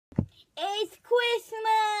It's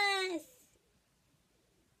Christmas!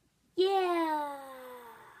 Yeah!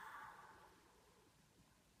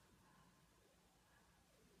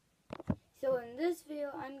 So in this video,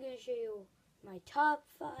 I'm going to show you my top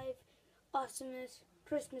 5 awesomest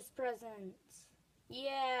Christmas presents.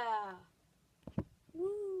 Yeah!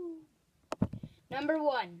 Woo! Number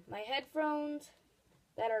 1, my headphones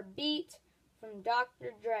that are Beat from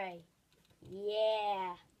Dr. Dre.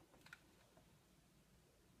 Yeah!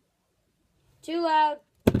 Too loud.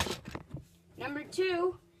 Number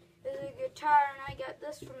 2 is a guitar, and I got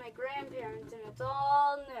this from my grandparents, and it's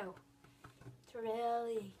all new. It's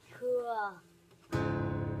really cool,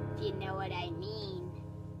 if you know what I mean.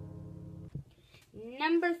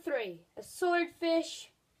 Number 3, a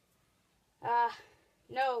swordfish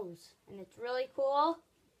nose, and it's really cool.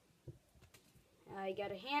 I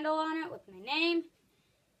got a handle on it with my name.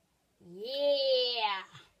 Yeah!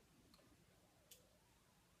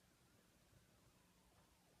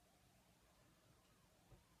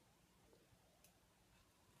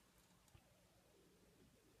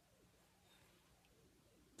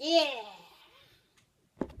 Yeah!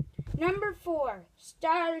 Number 4,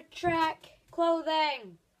 Star Trek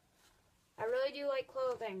clothing. I really do like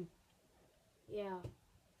clothing. Yeah.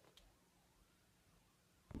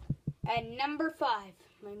 And number 5,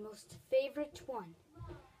 my most favorite one,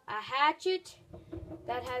 a hatchet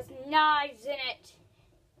that has knives in it.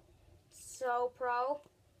 It's so pro.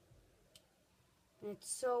 And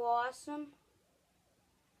it's so awesome.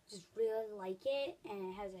 Just really like it. And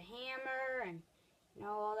it has a hammer and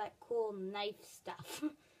all that cool knife stuff.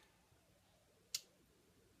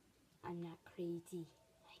 I'm not crazy.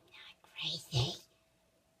 I'm not crazy.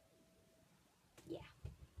 Yeah.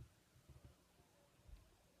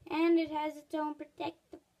 And it has its own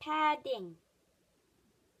protective padding.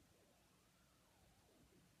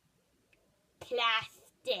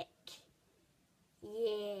 Plastic.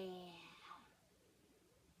 Yeah.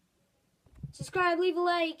 Subscribe, leave a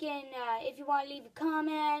like, and if you want to leave a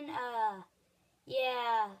comment,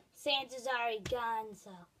 yeah, Santa's already gone, so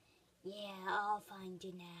yeah, I'll find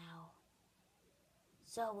you now.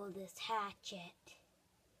 So will this hatchet.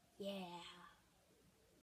 Yeah.